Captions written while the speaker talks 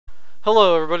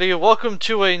Hello everybody, welcome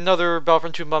to another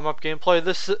Battlefront 2 mod map gameplay.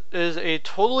 This is a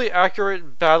totally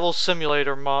accurate battle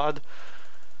simulator mod,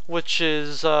 which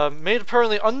is made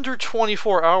apparently under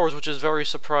 24 hours, which is very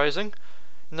surprising.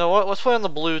 You know what, let's play on the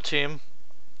blue team.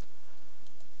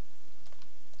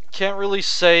 Can't really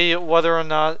say whether or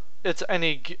not it's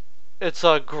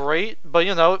great, but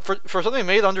you know, for something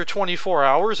made under 24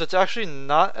 hours, it's actually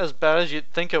not as bad as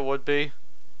you'd think it would be.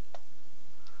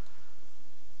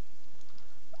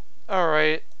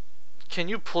 Alright, can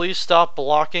you please stop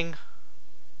blocking?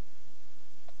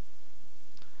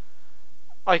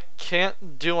 I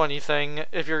can't do anything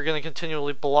if you're going to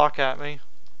continually block at me.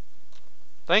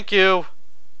 Thank you!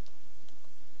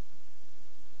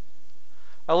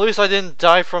 At least I didn't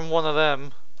die from one of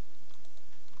them.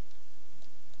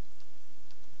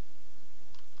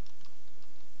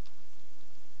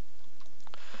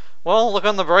 Well, look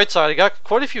on the bright side, I got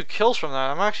quite a few kills from that.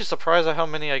 I'm actually surprised at how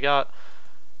many I got.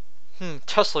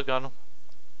 Tesla gun.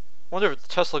 Wonder if the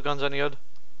Tesla gun's any good.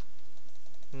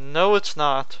 No, it's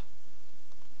not.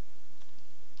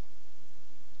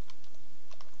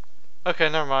 Okay,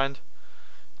 never mind.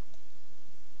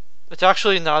 It's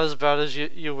actually not as bad as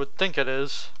you would think it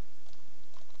is.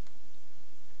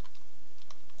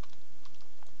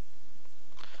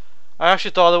 I actually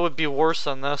thought it would be worse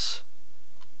than this.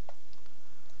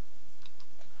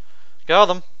 Got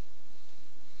them.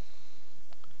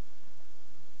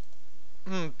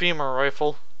 Beamer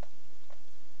rifle.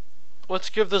 Let's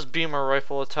give this beamer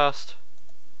rifle a test.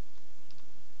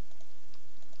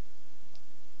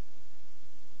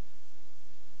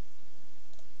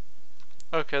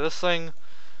 Okay, this thing,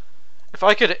 if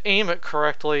I could aim it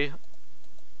correctly,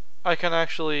 I can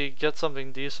actually get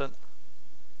something decent.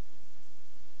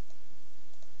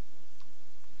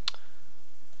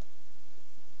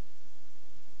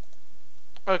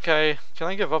 Okay, can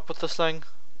I give up with this thing?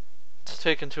 It's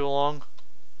taking too long.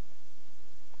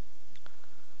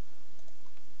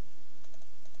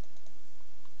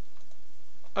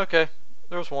 Okay,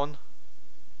 there's one.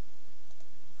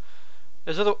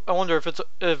 I wonder if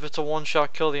it's a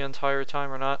one-shot kill the entire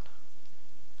time or not.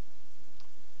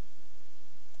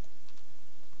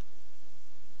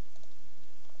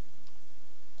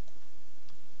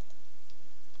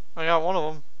 I got one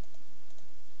of them.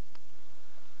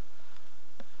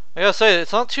 I gotta say,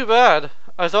 it's not too bad.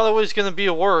 I thought it was gonna be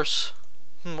worse.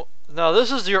 Now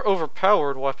this is your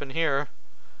overpowered weapon here.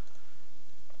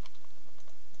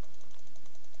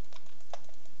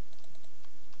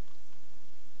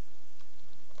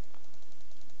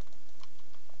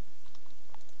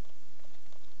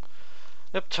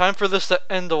 Yep, time for this to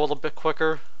end a little bit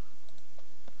quicker.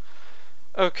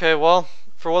 Okay, well,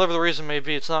 for whatever the reason may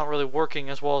be, it's not really working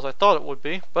as well as I thought it would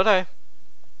be, but hey.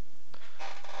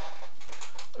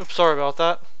 Oops, sorry about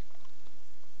that.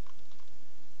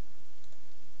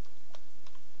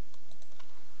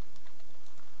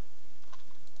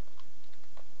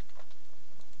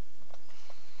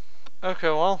 Okay,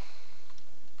 well.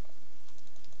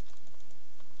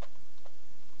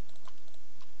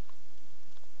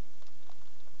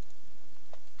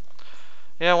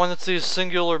 Yeah, when it's these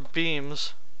singular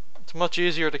beams, it's much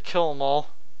easier to kill them all.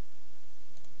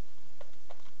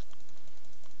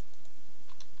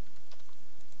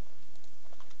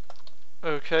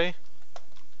 Okay.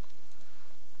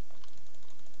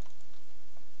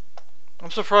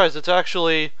 I'm surprised, it's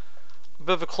actually a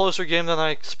bit of a closer game than I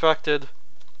expected.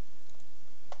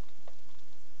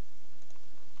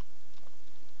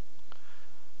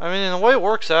 I mean, in a way it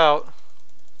works out.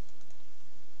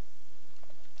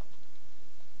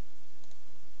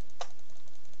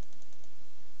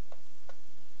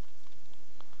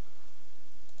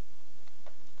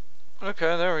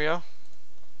 Okay, there we go.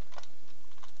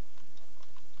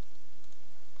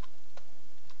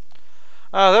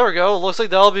 There we go. Looks like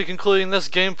that'll be concluding this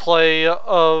gameplay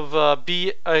of I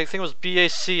think it was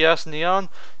BACS Neon.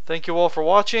 Thank you all for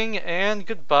watching, and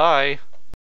goodbye.